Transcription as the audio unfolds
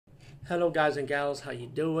Hello, guys and gals. How you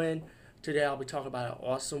doing? Today, I'll be talking about an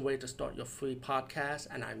awesome way to start your free podcast,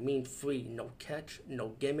 and I mean free. No catch, no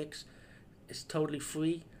gimmicks. It's totally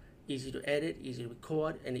free, easy to edit, easy to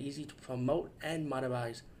record, and easy to promote and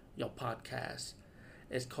monetize your podcast.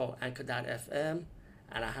 It's called Anchor.fm,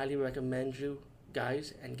 and I highly recommend you,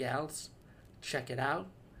 guys and gals, check it out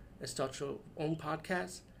and start your own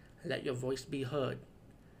podcast and let your voice be heard.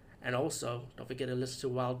 And also, don't forget to listen to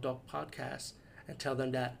Wild Dog Podcast and tell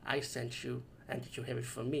them that I sent you and that you hear it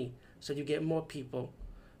from me. So you get more people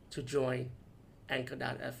to join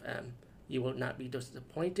Anchor.fm. You will not be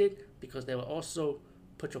disappointed because they will also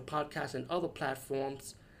put your podcast in other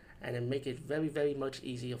platforms and then make it very, very much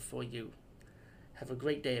easier for you. Have a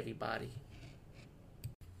great day, everybody.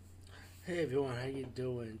 Hey everyone, how you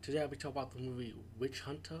doing? Today I'll be talking about the movie Witch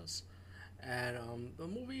Hunters, and the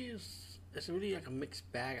movie is it's really like a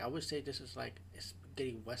mixed bag. I would say this is like a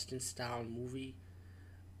spaghetti western style movie,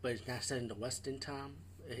 but it's not set in the western time.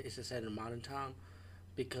 It's just set in the modern time.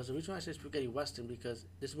 Because the reason why I say spaghetti western because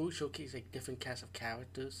this movie showcases like different cast of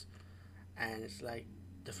characters, and it's like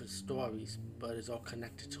different stories, but it's all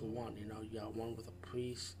connected to one. You know, you got one with a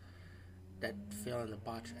priest that failed in a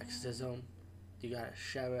botched exorcism. You got a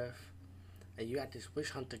sheriff, and you got this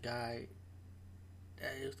witch hunter guy.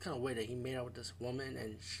 It was kind of weird that he made out with this woman,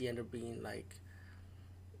 and she ended up being like,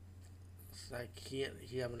 it's like he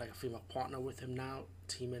having like a female partner with him now,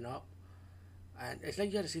 teaming up. And it's like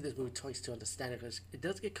you got to see this movie twice to understand it because it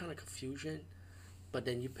does get kind of confusion, but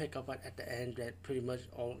then you pick up at the end that pretty much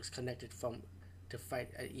all is connected from to fight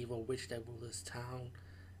an evil witch that rules this town,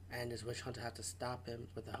 and this witch hunter had to stop him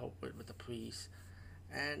with the help with the priest.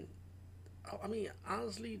 And I mean,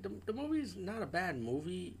 honestly, the movie is not a bad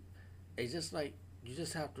movie. It's just like you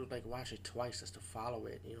just have to like watch it twice just to follow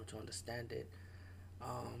it, you know, to understand it.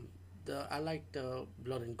 Um, the I like the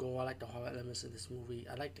blood and gore. I like the horror elements in this movie.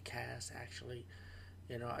 I like the cast actually.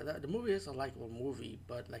 You know, the movie is a likable movie,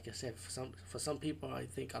 but like I said, for some people, I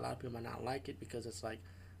think a lot of people might not like it because it's like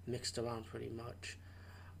mixed around pretty much.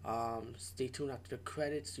 Stay tuned after the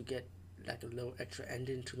credits to get like a little extra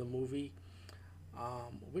ending to the movie.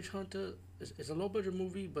 Witch Hunter is a low budget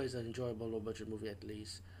movie, but it's an enjoyable low budget movie at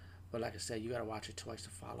least. But like I said, you gotta watch it twice to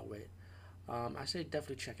follow it. I say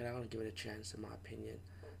definitely check it out and give it a chance, in my opinion.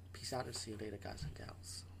 Peace out and see you later, guys and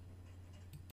gals.